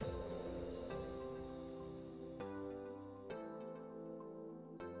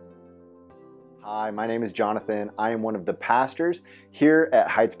Hi, my name is Jonathan. I am one of the pastors here at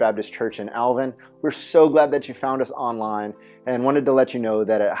Heights Baptist Church in Alvin. We're so glad that you found us online and wanted to let you know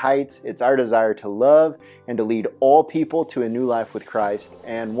that at Heights, it's our desire to love and to lead all people to a new life with Christ.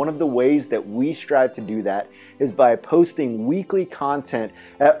 And one of the ways that we strive to do that is by posting weekly content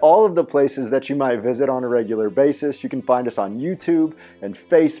at all of the places that you might visit on a regular basis. You can find us on YouTube and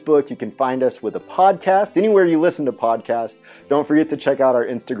Facebook. You can find us with a podcast, anywhere you listen to podcasts. Don't forget to check out our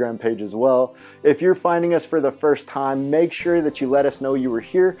Instagram page as well. If you're finding us for the first time, make sure that you let us know you were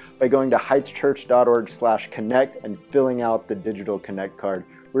here by going to heightschurch.org/connect and filling out the digital connect card.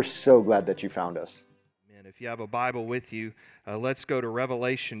 We're so glad that you found us. And if you have a Bible with you, let's go to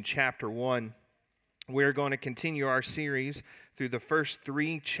Revelation chapter 1. We're going to continue our series through the first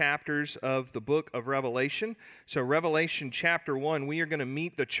 3 chapters of the book of Revelation. So Revelation chapter 1, we are going to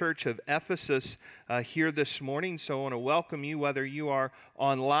meet the church of Ephesus here this morning. So I want to welcome you, whether you are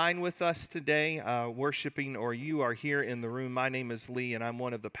online with us today, worshiping, or you are here in the room. My name is Lee, and I'm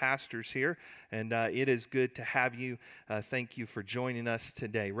one of the pastors here, and it is good to have you. Thank you for joining us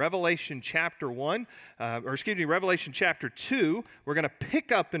today. Revelation chapter 2, we're going to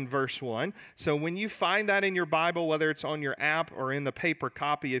pick up in verse 1. So when you find that in your Bible, whether it's on your app or in the paper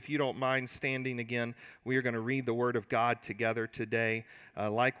copy, if you don't mind standing again, we are going to read the Word of God together today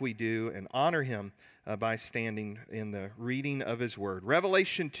like we do and honor Him by standing in the reading of His Word.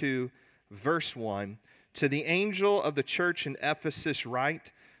 Revelation 2, verse 1, "To the angel of the church in Ephesus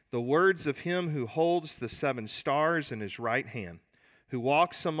write, the words of Him who holds the 7 stars in His right hand, who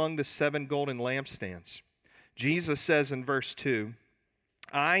walks among the 7 golden lampstands." Jesus says in verse 2,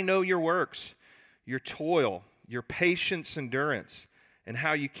 "I know your works, your toil, your patience, endurance, and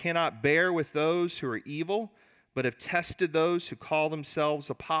how you cannot bear with those who are evil, but have tested those who call themselves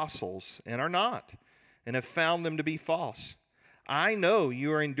apostles and are not, and have found them to be false. I know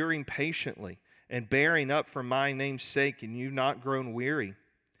you are enduring patiently and bearing up for my name's sake, and you've not grown weary."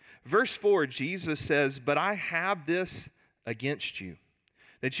 Verse 4, Jesus says, "But I have this against you,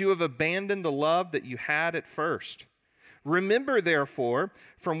 that you have abandoned the love that you had at first. Remember, therefore,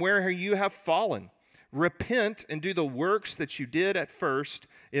 from where you have fallen. Repent and do the works that you did at first.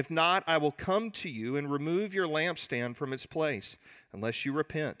 If not, I will come to you and remove your lampstand from its place, unless you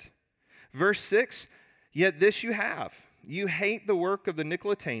repent." Verse 6, "Yet this you have. You hate the work of the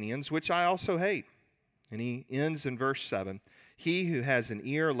Nicolaitanians, which I also hate." And he ends in verse 7, "He who has an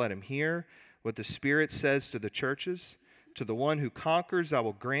ear, let him hear what the Spirit says to the churches. To the one who conquers, I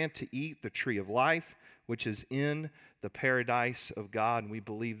will grant to eat the tree of life, which is in the paradise of God." And we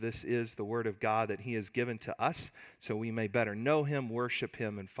believe this is the word of God that He has given to us, so we may better know Him, worship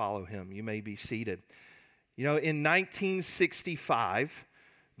Him, and follow Him. You may be seated. You know, in 1965,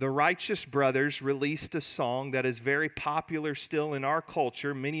 the Righteous Brothers released a song that is very popular still in our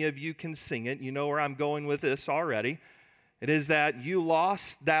culture. Many of you can sing it. You know where I'm going with this already. It is that you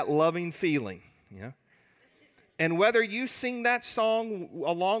lost that loving feeling. Yeah. And whether you sing that song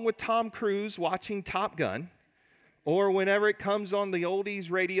along with Tom Cruise watching Top Gun, or whenever it comes on the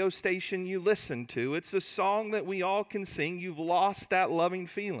oldies radio station you listen to, it's a song that we all can sing. You've lost that loving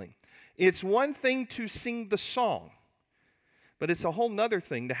feeling. It's one thing to sing the song, but it's a whole nother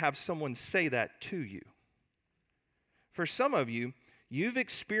thing to have someone say that to you. For some of you, you've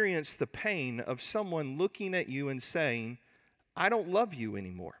experienced the pain of someone looking at you and saying, "I don't love you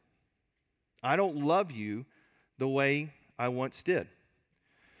anymore. I don't love you the way I once did."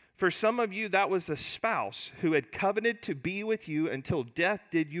 For some of you, that was a spouse who had covenanted to be with you until death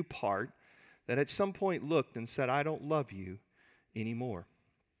did you part, that at some point looked and said, "I don't love you anymore."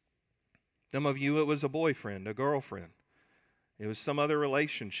 Some of you, it was a boyfriend, a girlfriend. It was some other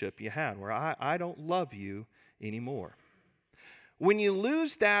relationship you had where I don't love you anymore. When you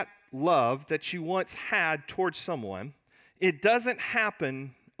lose that love that you once had towards someone, it doesn't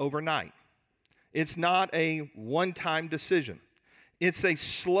happen overnight. It's not a one-time decision. It's a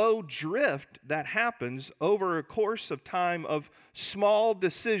slow drift that happens over a course of time of small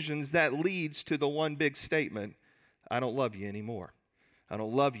decisions that leads to the one big statement, "I don't love you anymore. I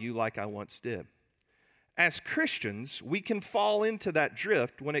don't love you like I once did." As Christians, we can fall into that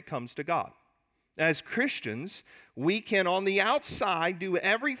drift when it comes to God. As Christians, we can on the outside do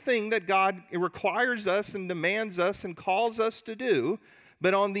everything that God requires us and demands us and calls us to do,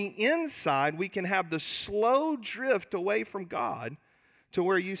 but on the inside, we can have the slow drift away from God to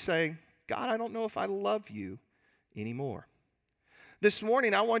where you say, "God, I don't know if I love you anymore." This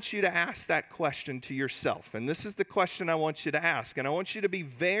morning, I want you to ask that question to yourself. And this is the question I want you to ask. And I want you to be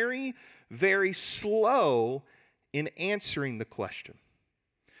very, very slow in answering the question.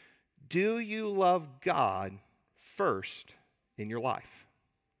 Do you love God first in your life?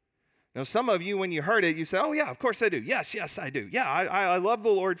 Now, some of you, when you heard it, you say, oh, yeah, of course I do. Yes, yes, I do. Yeah, I love the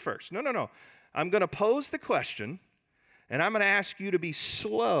Lord first. No, no, no. I'm going to pose the question, and I'm going to ask you to be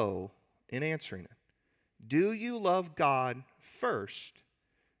slow in answering it. Do you love God first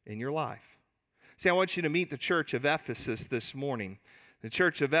in your life? See, I want you to meet the church of Ephesus this morning. The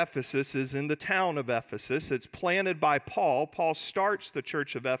church of Ephesus is in the town of Ephesus. It's planted by Paul. Paul starts the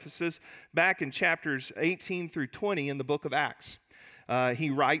church of Ephesus back in chapters 18 through 20 in the book of Acts. He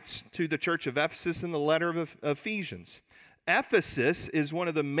writes to the church of Ephesus in the letter of Ephesians. Ephesus is one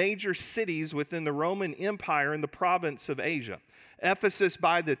of the major cities within the Roman Empire in the province of Asia. Ephesus,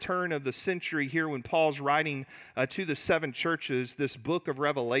 by the turn of the century here, when Paul's writing to the seven churches, this book of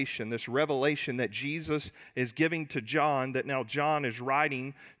Revelation, this revelation that Jesus is giving to John, that now John is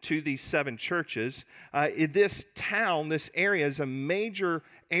writing to these seven churches, this town, this area is a major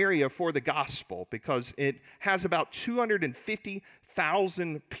area for the gospel because it has about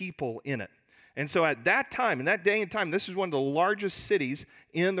 250,000 people in it. And so at that time, in that day and time, this is one of the largest cities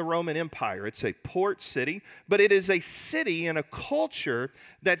in the Roman Empire. It's a port city, but it is a city and a culture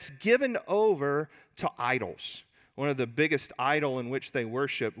that's given over to idols. One of the biggest idol in which they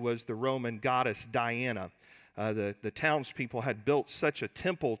worshiped was the Roman goddess Diana. The townspeople had built such a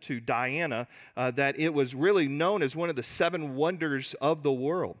temple to Diana that it was really known as one of the seven wonders of the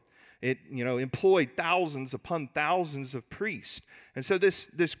world. It, employed thousands upon thousands of priests. And so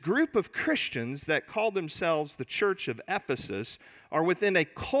this group of Christians that call themselves the Church of Ephesus are within a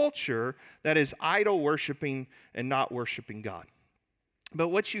culture that is idol worshiping and not worshiping God. But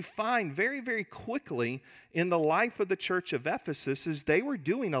what you find very, very quickly in the life of the Church of Ephesus is they were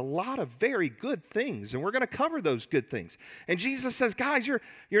doing a lot of very good things, and we're going to cover those good things. And Jesus says, guys, you're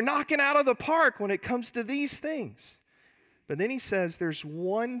knocking out of the park when it comes to these things. But then he says, there's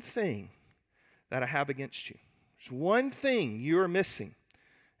one thing that I have against you. There's one thing you are missing.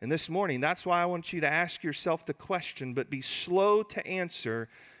 And this morning, that's why I want you to ask yourself the question, but be slow to answer.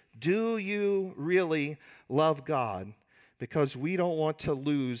 Do you really love God? Because we don't want to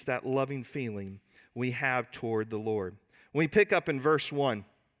lose that loving feeling we have toward the Lord. When we pick up in verse 1,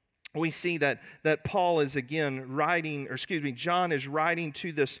 we see that Paul is again John is writing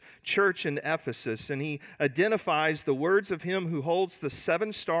to this church in Ephesus, and he identifies the words of him who holds the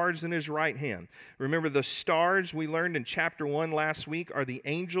seven stars in his right hand. Remember, the stars we learned in chapter 1 last week are the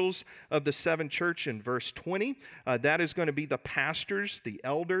angels of the seven church in verse 20. That is going to be the pastors, the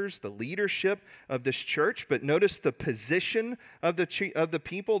elders, the leadership of this church. But notice the position of the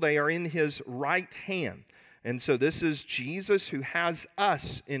people. They are in his right hand. And so this is Jesus who has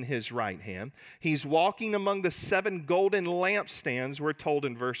us in his right hand. He's walking among the seven golden lampstands, we're told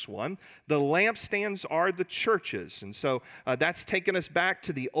in verse 1. The lampstands are the churches. And so that's taken us back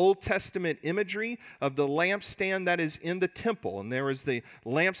to the Old Testament imagery of the lampstand that is in the temple. And there was the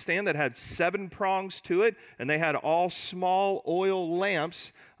lampstand that had 7 prongs to it, and they had all small oil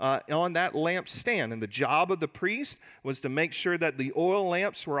lamps on that lampstand. And the job of the priest was to make sure that the oil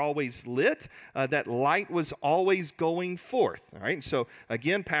lamps were always lit, that light was always going forth. All right. And so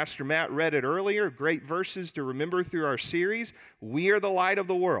again, Pastor Matt read it earlier. Great verses to remember through our series. We are the light of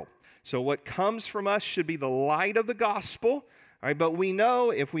the world. So what comes from us should be the light of the gospel. All right. But we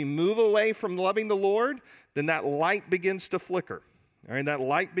know if we move away from loving the Lord, then that light begins to flicker. All right. That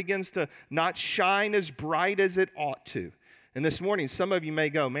light begins to not shine as bright as it ought to. And this morning, some of you may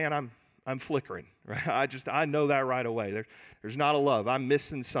go, man, I'm flickering. Right? I know that right away. There's not a love. I'm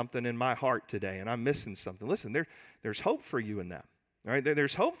missing something in my heart today, and I'm missing something. Listen, there's hope for you in that. All right?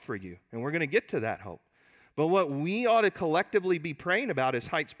 There's hope for you, and we're going to get to that hope. But what we ought to collectively be praying about as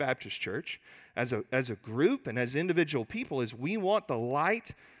Heights Baptist Church, as a group and as individual people, is we want the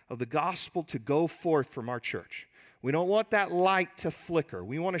light of the gospel to go forth from our church. We don't want that light to flicker.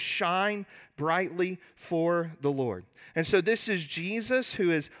 We want to shine brightly for the Lord. And so this is Jesus who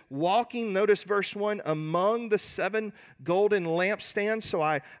is walking, notice verse 1, among the 7 golden lampstands. So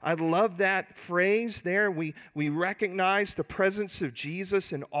I love that phrase there. We recognize the presence of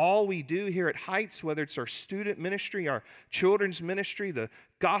Jesus in all we do here at Heights, whether it's our student ministry, our children's ministry, the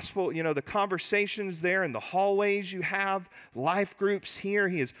gospel, the conversations there in the hallways you have, life groups here.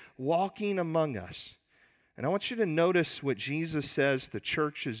 He is walking among us. And I want you to notice what Jesus says the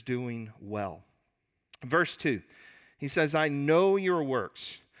church is doing well. Verse 2, he says, I know your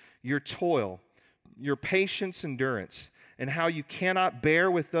works, your toil, your patience, endurance, and how you cannot bear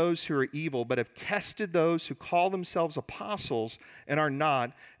with those who are evil, but have tested those who call themselves apostles and are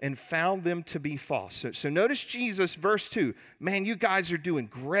not, and found them to be false. So notice Jesus, verse 2, man, you guys are doing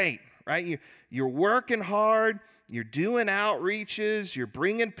great, right? You're working hard. You're doing outreaches. You're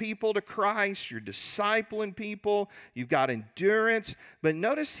bringing people to Christ. You're discipling people. You've got endurance. But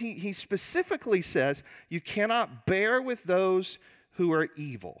notice he specifically says you cannot bear with those who are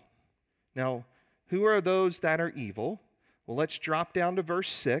evil. Now, who are those that are evil? Well, let's drop down to verse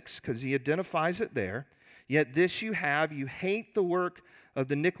 6 because he identifies it there. Yet this you have, you hate the work of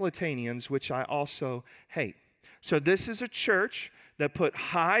the Nicolaitanians, which I also hate. So this is a church that put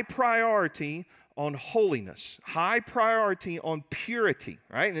high priority on holiness, high priority on purity,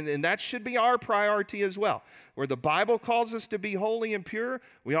 right? And that should be our priority as well. Where the Bible calls us to be holy and pure,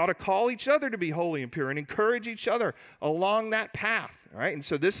 we ought to call each other to be holy and pure and encourage each other along that path, right? And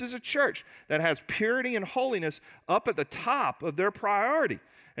so this is a church that has purity and holiness up at the top of their priority.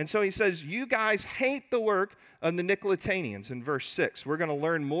 And so he says, you guys hate the work of the Nicolaitanians in verse 6. We're going to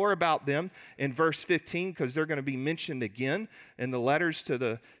learn more about them in verse 15 because they're going to be mentioned again in the letters to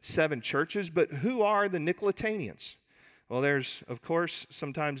the 7 churches. But who are the Nicolaitanians? Well, there's, of course,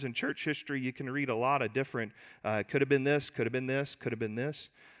 sometimes in church history you can read a lot of different, could have been this, could have been this, could have been this.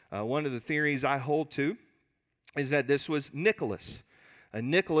 One of the theories I hold to is that this was Nicholas.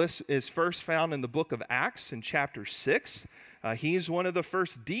 Nicholas is first found in the book of Acts in chapter 6. He's one of the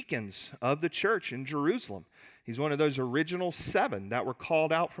first deacons of the church in Jerusalem. He's one of those original 7 that were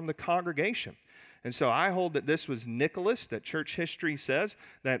called out from the congregation. And so I hold that this was Nicholas, that church history says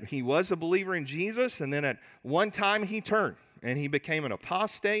that he was a believer in Jesus, and then at one time he turned, and he became an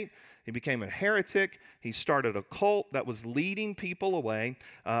apostate. He became a heretic. He started a cult that was leading people away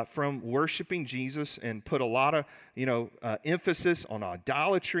from worshiping Jesus and put a lot of, emphasis on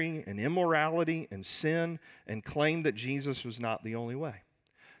idolatry and immorality and sin and claimed that Jesus was not the only way.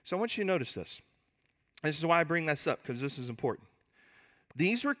 So I want you to notice this. This is why I bring this up, because this is important.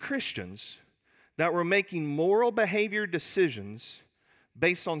 These were Christians that were making moral behavior decisions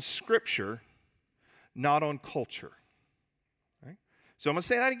based on Scripture, not on culture. So I'm going to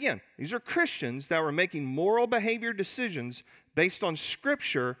say that again. These are Christians that were making moral behavior decisions based on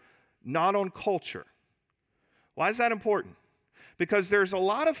Scripture, not on culture. Why is that important? Because there's a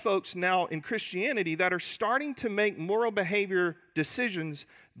lot of folks now in Christianity that are starting to make moral behavior decisions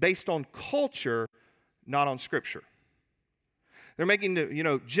based on culture, not on Scripture. They're making,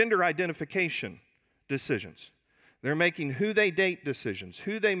 gender identification decisions. They're making who they date decisions,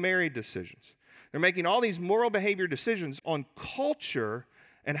 who they marry decisions. They're making all these moral behavior decisions on culture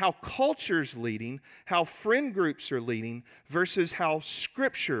and how culture's leading, how friend groups are leading, versus how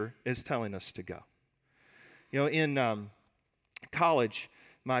Scripture is telling us to go. In college,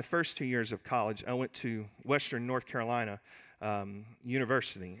 my first 2 years of college, I went to Western North Carolina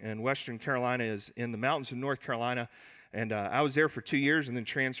University. And Western Carolina is in the mountains of North Carolina. And I was there for 2 years and then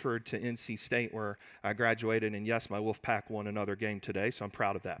transferred to NC State where I graduated. And yes, my Wolfpack won another game today, so I'm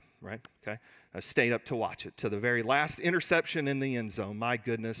proud of that, right? Okay. I stayed up to watch it to the very last interception in the end zone. My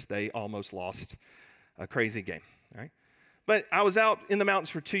goodness, they almost lost a crazy game, right? But I was out in the mountains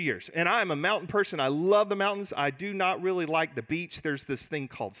for 2 years, and I'm a mountain person. I love the mountains. I do not really like the beach. There's this thing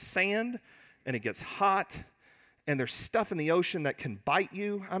called sand, and it gets hot, and there's stuff in the ocean that can bite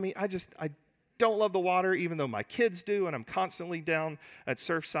you. I mean, I don't love the water, even though my kids do, and I'm constantly down at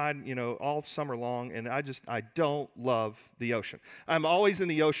Surfside, all summer long, and I don't love the ocean. I'm always in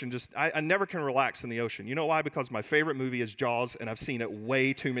the ocean, I never can relax in the ocean. You know why? Because my favorite movie is Jaws, and I've seen it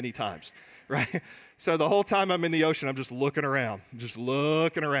way too many times, right? So the whole time I'm in the ocean, I'm just looking around.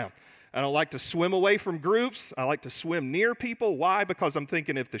 I don't like to swim away from groups. I like to swim near people. Why? Because I'm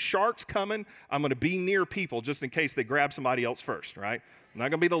thinking if the shark's coming, I'm going to be near people just in case they grab somebody else first, right? I'm not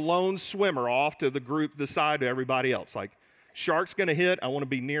going to be the lone swimmer off to the side to everybody else. Like, shark's going to hit. I want to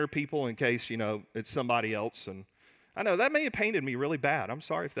be near people in case, it's somebody else. And I know that may have painted me really bad. I'm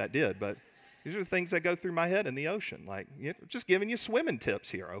sorry if that did, but these are the things that go through my head in the ocean. Like, just giving you swimming tips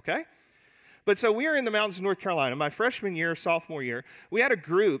here, okay? But so we were in the mountains of North Carolina. My freshman year, sophomore year, we had a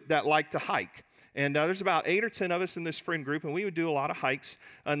group that liked to hike. And there's about 8 or 10 of us in this friend group, and we would do a lot of hikes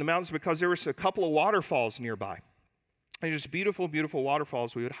in the mountains because there was a couple of waterfalls nearby. And just beautiful, beautiful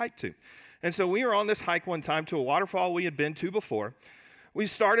waterfalls we would hike to. And so we were on this hike one time to a waterfall we had been to before. We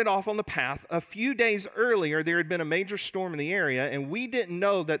started off on the path. A few days earlier, there had been a major storm in the area, and we didn't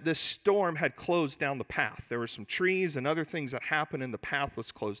know that this storm had closed down the path. There were some trees and other things that happened, and the path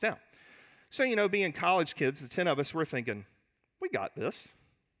was closed down. So, being college kids, the 10 of us were thinking, we got this.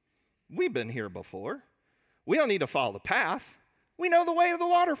 We've been here before. We don't need to follow the path. We know the way to the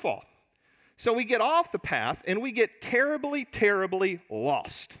waterfall. So we get off the path, and we get terribly, terribly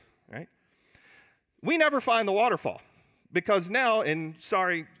lost, right? We never find the waterfall because now, and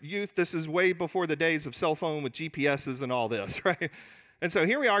sorry, youth, this is way before the days of cell phone with GPSs and all this, right? And so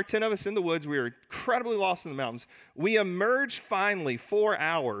here we are, 10 of us in the woods. We are incredibly lost in the mountains. We emerge finally 4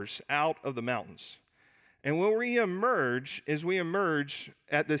 hours out of the mountains. And when we emerge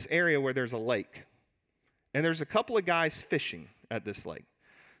at this area where there's a lake. And there's a couple of guys fishing at this lake.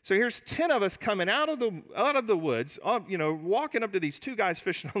 So here's 10 of us coming out of the woods, walking up to these 2 guys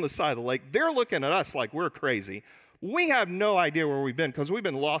fishing on the side of the lake. They're looking at us like we're crazy. We have no idea where we've been because we've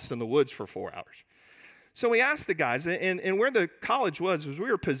been lost in the woods for 4 hours. So we asked the guys, and where the college was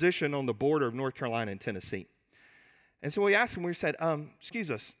we were positioned on the border of North Carolina and Tennessee. And so we asked them, we said, excuse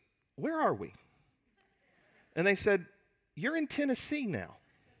us, where are we? And they said, you're in Tennessee now.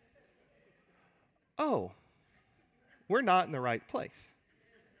 Oh, we're not in the right place.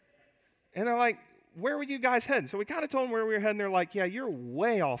 And they're like, where were you guys heading? So we kind of told them where we were heading. They're like, yeah, you're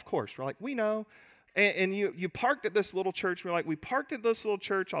way off course. We're like, we know. And you parked at this little church. We're like, we parked at this little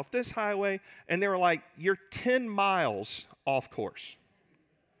church off this highway. And they were like, you're 10 miles off course.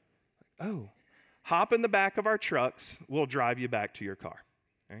 Oh, hop in the back of our trucks. We'll drive you back to your car.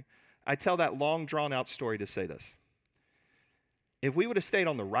 Okay? I tell that long, drawn-out story to say this. If we would have stayed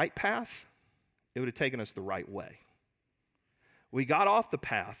on the right path, it would have taken us the right way. We got off the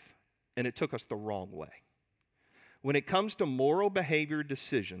path, and it took us the wrong way. When it comes to moral behavior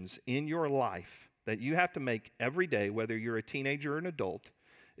decisions in your life that you have to make every day, whether you're a teenager or an adult,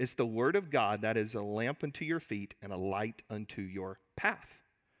 it's the Word of God that is a lamp unto your feet and a light unto your path.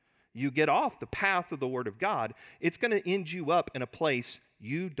 You get off the path of the Word of God, it's going to end you up in a place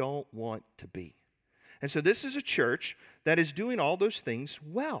you don't want to be. And so this is a church that is doing all those things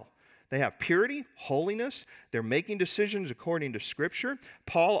well. They have purity, holiness. They're making decisions according to Scripture.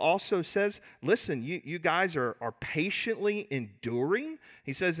 Paul also says, listen, you guys are patiently enduring.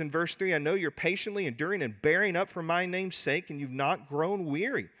 He says in verse 3, I know you're patiently enduring and bearing up for my name's sake, and you've not grown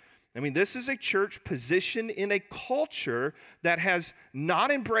weary. I mean, this is a church positioned in a culture that has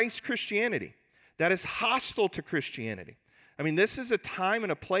not embraced Christianity, that is hostile to Christianity. I mean, this is a time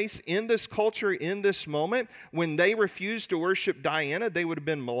and a place in this culture, in this moment, when they refused to worship Diana, they would have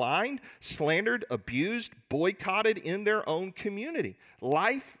been maligned, slandered, abused, boycotted in their own community.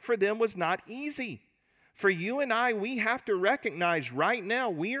 Life for them was not easy. For you and I, we have to recognize right now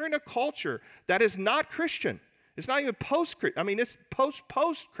we are in a culture that is not Christian. It's not even post-Christian. I mean, it's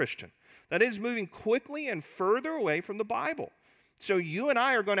post-Christian. That is moving quickly and further away from the Bible. So you and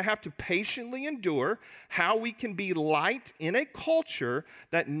I are going to have to patiently endure how we can be light in a culture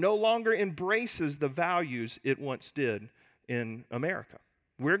that no longer embraces the values it once did in America.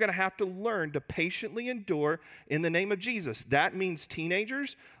 We're going to have to learn to patiently endure in the name of Jesus. That means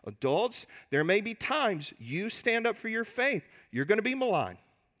teenagers, adults, there may be times you stand up for your faith. You're going to be maligned.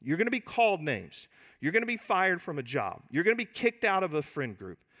 You're going to be called names. You're going to be fired from a job. You're going to be kicked out of a friend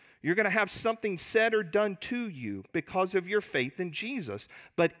group. You're going to have something said or done to you because of your faith in Jesus.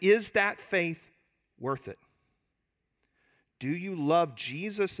 But is that faith worth it? Do you love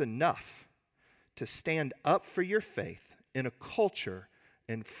Jesus enough to stand up for your faith in a culture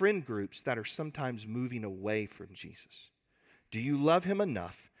and friend groups that are sometimes moving away from Jesus? Do you love him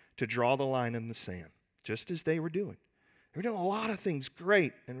enough to draw the line in the sand, just as they were doing? They were doing a lot of things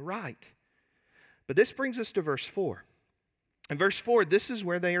great and right. But this brings us to verse 4. In verse 4, this is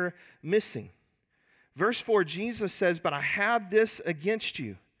where they are missing. Verse 4, Jesus says, but I have this against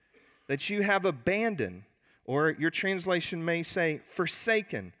you, that you have abandoned, or your translation may say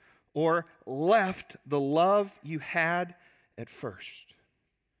forsaken, or left the love you had at first.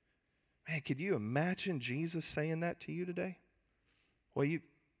 Man, could you imagine Jesus saying that to you today? Well,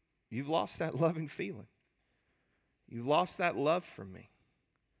 you've lost that loving feeling. You've lost that love from me.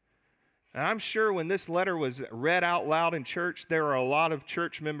 And I'm sure when this letter was read out loud in church, there are a lot of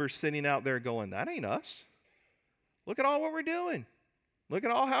church members sitting out there going, that ain't us. Look at all what we're doing. Look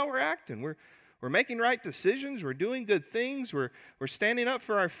at all how we're acting. We're making right decisions. We're doing good things. We're standing up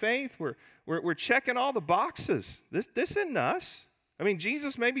for our faith. We're checking all the boxes. This isn't us. I mean,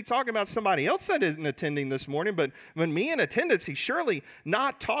 Jesus may be talking about somebody else that isn't attending this morning, but when me in attendance, he's surely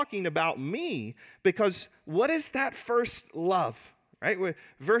not talking about me, because what is that first love? Right?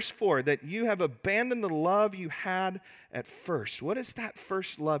 Verse 4, that you have abandoned the love you had at first. What is that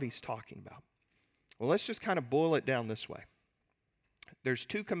first love he's talking about? Well, let's just kind of boil it down this way. There's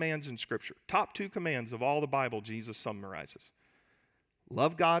 2 commands in Scripture. Top 2 commands of all the Bible Jesus summarizes.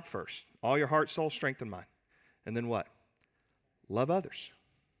 Love God first. All your heart, soul, strength, and mind. And then what? Love others.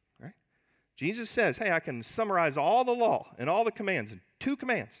 Right? Jesus says, hey, I can summarize all the law and all the commands in 2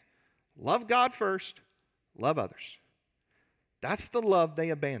 commands. Love God first. Love others. That's the love they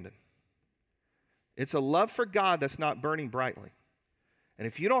abandoned. It's a love for God that's not burning brightly. And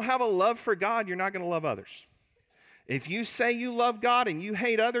if you don't have a love for God, you're not going to love others. If you say you love God and you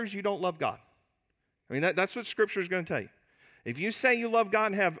hate others, you don't love God. I mean, that's what Scripture is going to tell you. If you say you love God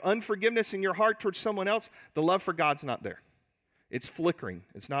and have unforgiveness in your heart towards someone else, the love for God's not there. It's flickering.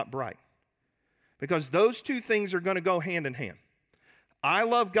 It's not bright. Because those two things are going to go hand in hand. I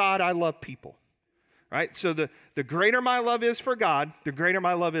love God, I love people. Right? So the greater my love is for God, the greater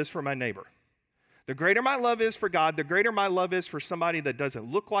my love is for my neighbor. The greater my love is for God, the greater my love is for somebody that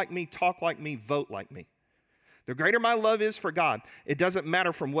doesn't look like me, talk like me, vote like me. The greater my love is for God, it doesn't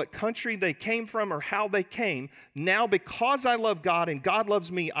matter from what country they came from or how they came. Now, because I love God and God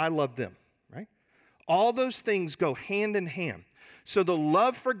loves me, I love them, right? All those things go hand in hand. So the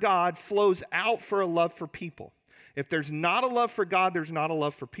love for God flows out for a love for people. If there's not a love for God, there's not a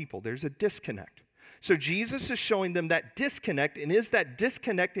love for people. There's a disconnect. So Jesus is showing them that disconnect, and is that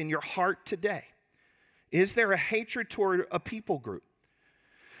disconnect in your heart today? Is there a hatred toward a people group?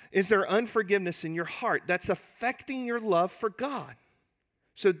 Is there unforgiveness in your heart that's affecting your love for God?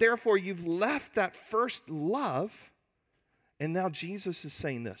 So therefore, you've left that first love, and now Jesus is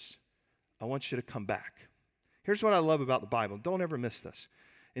saying this: I want you to come back. Here's what I love about the Bible. Don't ever miss this.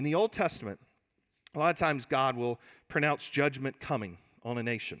 In the Old Testament, a lot of times God will pronounce judgment coming on a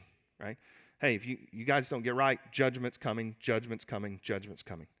nation, right? Hey, if you guys don't get right, judgment's coming, judgment's coming, judgment's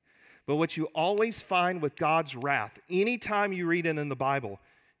coming. But what you always find with God's wrath, anytime you read it in the Bible,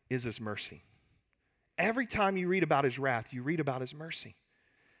 is His mercy. Every time you read about His wrath, you read about His mercy.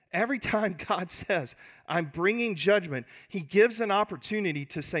 Every time God says, I'm bringing judgment, He gives an opportunity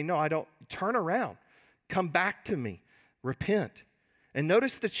to say, no, I don't. Turn around. Come back to me. Repent. And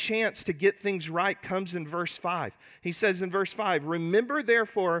notice the chance to get things right comes in verse 5. He says in verse 5, remember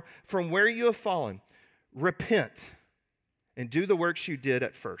therefore from where you have fallen, repent, and do the works you did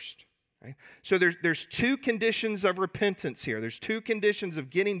at first. Right? So there's two conditions of repentance here. There's two conditions of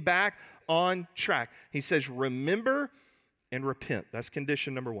getting back on track. He says, remember and repent. That's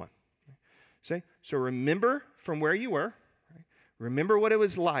condition number one. So remember from where you were. Right? Remember what it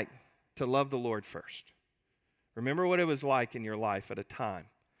was like to love the Lord first. Remember what it was like in your life at a time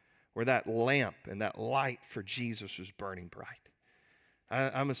where that lamp and that light for Jesus was burning bright.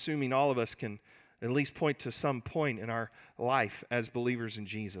 I'm assuming all of us can at least point to some point in our life as believers in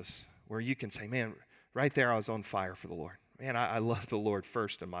Jesus where you can say, man, right there I was on fire for the Lord. Man, I love the Lord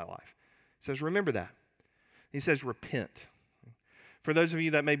first in my life. He says, remember that. He says, repent. For those of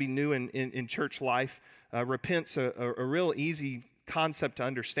you that may be new in church life, repent's a real easy concept to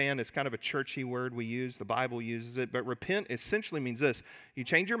understand. It's kind of a churchy word we use. The Bible uses it. But repent essentially means this. You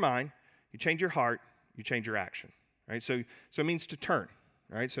change your mind, you change your heart, you change your action. Right? So it means to turn.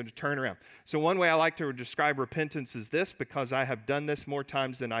 Right? So to turn around. So one way I like to describe repentance is this, because I have done this more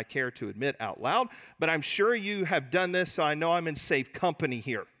times than I care to admit out loud. But I'm sure you have done this, so I know I'm in safe company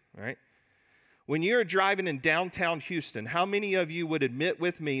here. Right? When you're driving in downtown Houston, how many of you would admit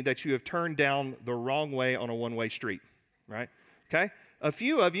with me that you have turned down the wrong way on a one-way street? Right? Okay? A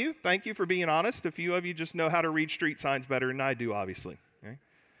few of you, thank you for being honest. A few of you just know how to read street signs better than I do, obviously. Okay?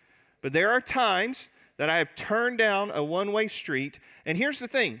 But there are times that I have turned down a one-way street, and here's the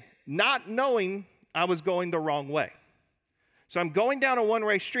thing, not knowing I was going the wrong way. So I'm going down a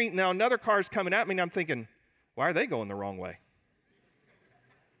one-way street, and now another car is coming at me, and I'm thinking, why are they going the wrong way?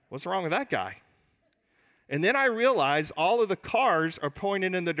 What's wrong with that guy? And then I realize all of the cars are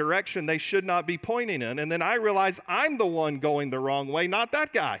pointing in the direction they should not be pointing in. And then I realize I'm the one going the wrong way, not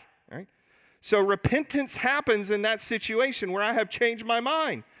that guy. Right? So repentance happens in that situation where I have changed my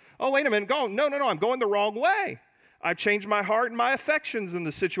mind. Oh, wait a minute. No, I'm going the wrong way. I've changed my heart and my affections in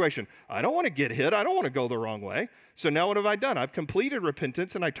the situation. I don't want to get hit. I don't want to go the wrong way. So now what have I done? I've completed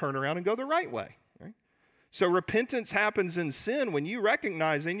repentance and I turn around and go the right way. Right? So repentance happens in sin when you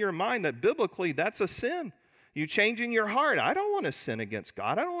recognize in your mind that biblically that's a sin. You change in your heart. I don't want to sin against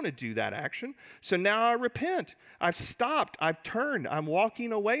God. I don't want to do that action. So now I repent. I've stopped. I've turned. I'm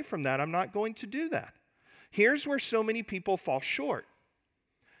walking away from that. I'm not going to do that. Here's where so many people fall short.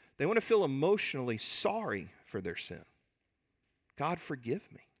 They want to feel emotionally sorry for their sin. God, forgive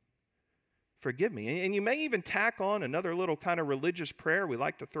me. Forgive me. And you may even tack on another little kind of religious prayer we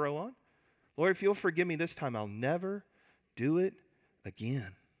like to throw on. Lord, if you'll forgive me this time, I'll never do it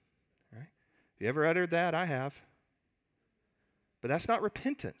again. You ever uttered that? I have. But that's not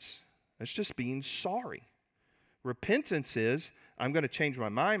repentance. That's just being sorry. Repentance is, I'm going to change my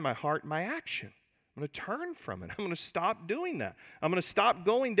mind, my heart, my action. I'm going to turn from it. I'm going to stop doing that. I'm going to stop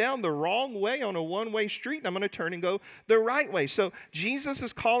going down the wrong way on a one-way street, and I'm going to turn and go the right way. So Jesus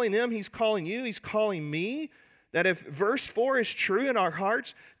is calling them, He's calling you, He's calling me That if verse 4 is true in our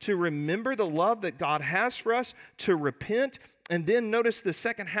hearts, to remember the love that God has for us, to repent, and then notice the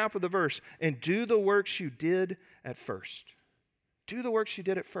second half of the verse, and do the works you did at first. Do the works you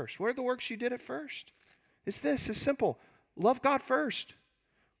did at first. What are the works you did at first? It's this, it's simple. Love God first.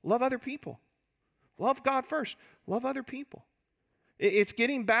 Love other people. Love God first. Love other people. It's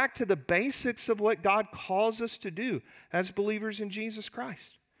getting back to the basics of what God calls us to do as believers in Jesus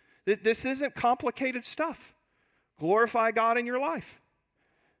Christ. This isn't complicated stuff. Glorify God in your life.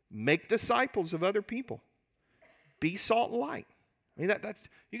 Make disciples of other people. Be salt and light. I mean, that's,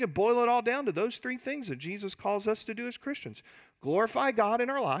 you can boil it all down to those three things that Jesus calls us to do as Christians. Glorify God in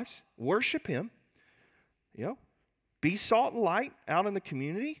our lives. Worship Him. Be salt and light out in the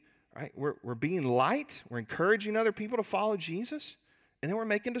community. Right? We're being light. We're encouraging other people to follow Jesus. And then we're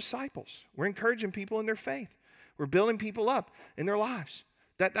making disciples. We're encouraging people in their faith. We're building people up in their lives.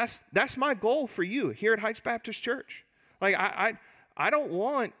 That's my goal for you here at Heights Baptist Church. Like, I don't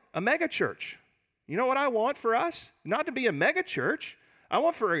want a mega church. You know what I want for us? Not to be a mega church. I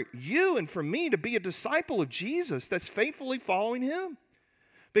want for you and for me to be a disciple of Jesus that's faithfully following Him.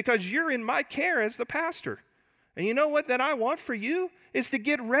 Because you're in my care as the pastor. And you know what that I want for you is to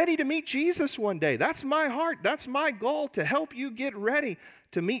get ready to meet Jesus one day. That's my heart. That's my goal, to help you get ready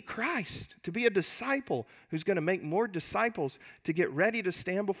to meet Christ, to be a disciple who's going to make more disciples, to get ready to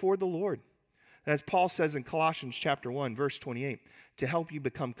stand before the Lord. As Paul says in Colossians chapter 1, verse 28, to help you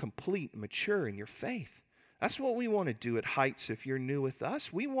become complete and mature in your faith. That's what we want to do at Heights if you're new with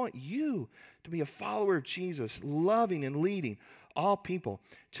us. We want you to be a follower of Jesus, loving and leading all people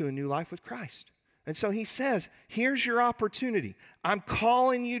to a new life with Christ. And so he says, here's your opportunity. I'm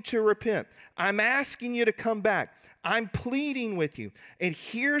calling you to repent. I'm asking you to come back. I'm pleading with you. And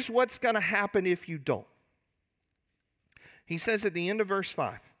here's what's going to happen if you don't. He says at the end of verse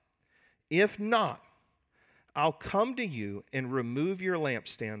 5, if not, I'll come to you and remove your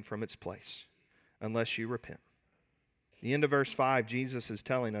lampstand from its place unless you repent. The end of verse 5, Jesus is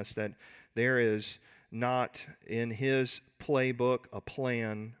telling us that there is not in His playbook a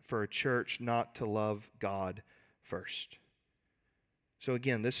plan for a church not to love God first. So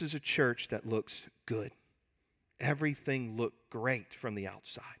again, this is a church that looks good. Everything looked great from the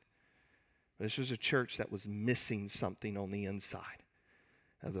outside. This was a church that was missing something on the inside.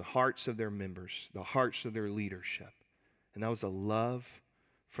 The hearts of their members, the hearts of their leadership. And that was a love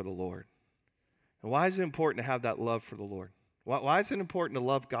for the Lord. And why is it important to have that love for the Lord? Why is it important to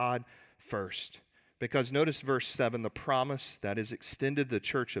love God first? Because notice verse 7, the promise that is extended to the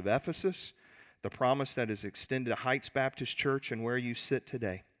church of Ephesus, the promise that is extended to Heights Baptist Church and where you sit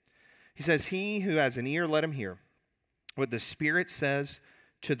today. He says, he who has an ear, let him hear what the Spirit says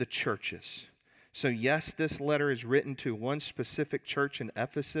to the churches. So yes, this letter is written to one specific church in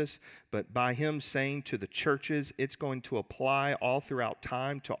Ephesus, but by him saying to the churches, it's going to apply all throughout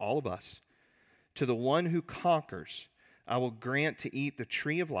time to all of us. To the one who conquers, I will grant to eat the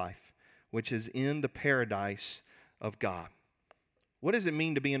tree of life, which is in the paradise of God. What does it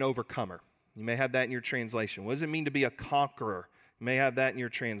mean to be an overcomer? You may have that in your translation. What does it mean to be a conqueror? You may have that in your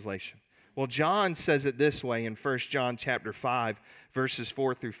translation. Well, John says it this way in 1 John chapter 5, verses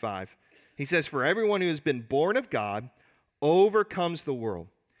 4 through 5. He says, for everyone who has been born of God overcomes the world.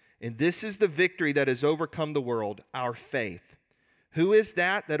 And this is the victory that has overcome the world, our faith. Who is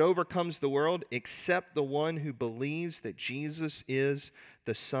that overcomes the world except the one who believes that Jesus is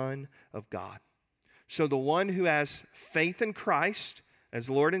the Son of God? So the one who has faith in Christ as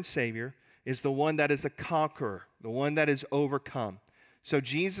Lord and Savior is the one that is a conqueror, the one that is overcome. So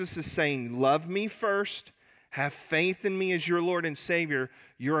Jesus is saying, love me first, have faith in me as your Lord and Savior.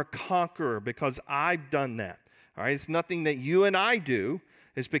 You're a conqueror because I've done that. All right, it's nothing that you and I do.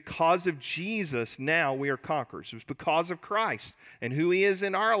 It's because of Jesus now we are conquerors. It's because of Christ and who He is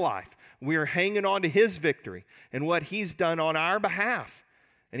in our life. We are hanging on to His victory and what He's done on our behalf.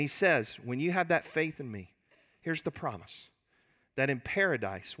 And He says, when you have that faith in me, here's the promise, that in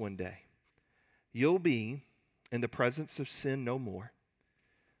paradise one day, you'll be in the presence of sin no more.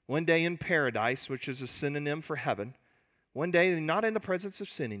 One day in paradise, which is a synonym for heaven, one day not in the presence of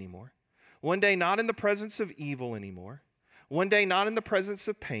sin anymore. One day not in the presence of evil anymore. One day not in the presence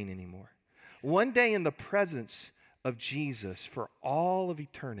of pain anymore. One day in the presence of Jesus for all of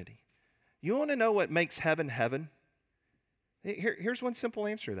eternity. You want to know what makes heaven heaven? Here's one simple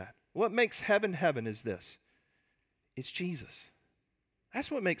answer to that. What makes heaven heaven is this. It's Jesus. That's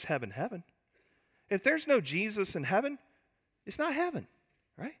what makes heaven heaven. If there's no Jesus in heaven, it's not heaven,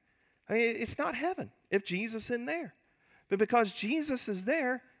 right? I mean, it's not heaven if Jesus isn't there. But because Jesus is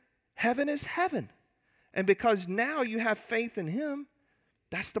there, heaven is heaven. And because now you have faith in Him,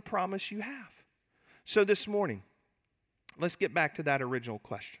 that's the promise you have. So this morning, let's get back to that original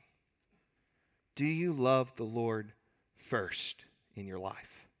question. Do you love the Lord first in your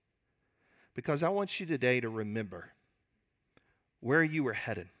life? Because I want you today to remember where you were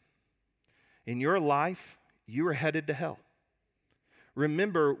headed. In your life, you were headed to hell.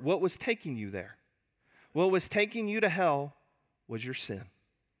 Remember what was taking you there. What was taking you to hell was your sin.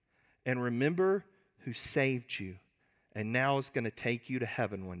 And remember who saved you and now is going to take you to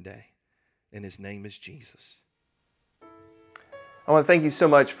heaven one day. And his name is Jesus. I want to thank you so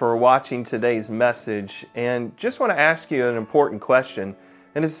much for watching today's message, and just want to ask you an important question,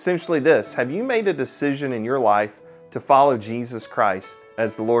 and it's essentially this: have you made a decision in your life to follow Jesus Christ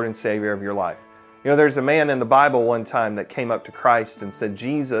as the Lord and Savior of your life? You know, there's a man in the Bible one time that came up to Christ and said,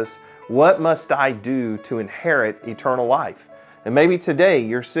 "Jesus, what must I do to inherit eternal life?" And maybe today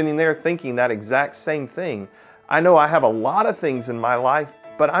you're sitting there thinking that exact same thing. I know I have a lot of things in my life,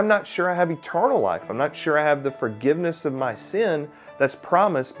 but I'm not sure I have eternal life. I'm not sure I have the forgiveness of my sin that's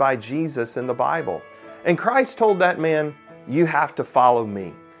promised by Jesus in the Bible. And Christ told that man, "You have to follow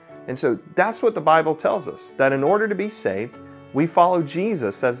me." And so that's what the Bible tells us, that in order to be saved, we follow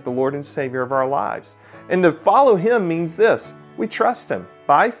Jesus as the Lord and Savior of our lives. And to follow Him means this: we trust Him.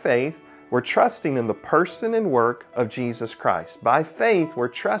 By faith, we're trusting in the person and work of Jesus Christ. By faith, we're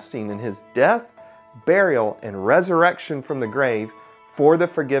trusting in His death, burial, and resurrection from the grave for the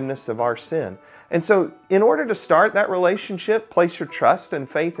forgiveness of our sin. And so in order to start that relationship, place your trust and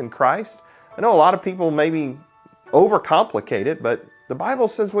faith in Christ. I know a lot of people maybe overcomplicate it, but the Bible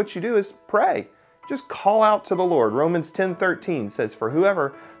says what you do is pray. Just call out to the Lord. Romans 10:13 says, "For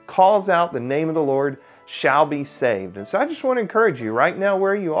whoever calls out the name of the Lord shall be saved." And so I just want to encourage you right now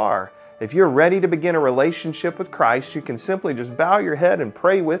where you are. If you're ready to begin a relationship with Christ, you can simply just bow your head and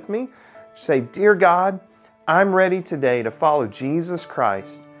pray with me. Say, "Dear God, I'm ready today to follow Jesus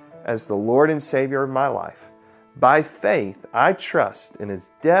Christ as the Lord and Savior of my life. By faith, I trust in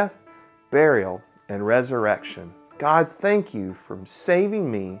His death, burial, and resurrection. God, thank you for saving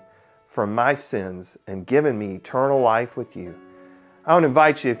me from my sins and giving me eternal life with you." I want to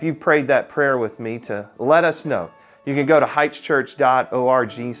invite you, if you prayed that prayer with me, to let us know. You can go to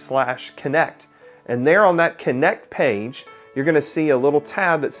heightschurch.org/connect. And there on that Connect page, you're going to see a little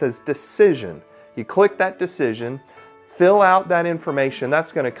tab that says Decision. You click that decision, fill out that information.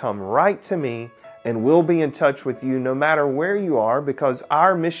 That's going to come right to me, and we'll be in touch with you no matter where you are, because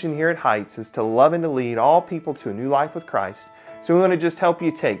our mission here at Heights is to love and to lead all people to a new life with Christ. So we want to just help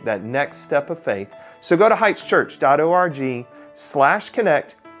you take that next step of faith. So go to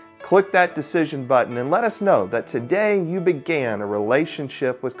heightschurch.org/connect, click that decision button, and let us know that today you began a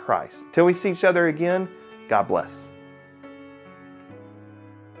relationship with Christ. Till we see each other again, God bless.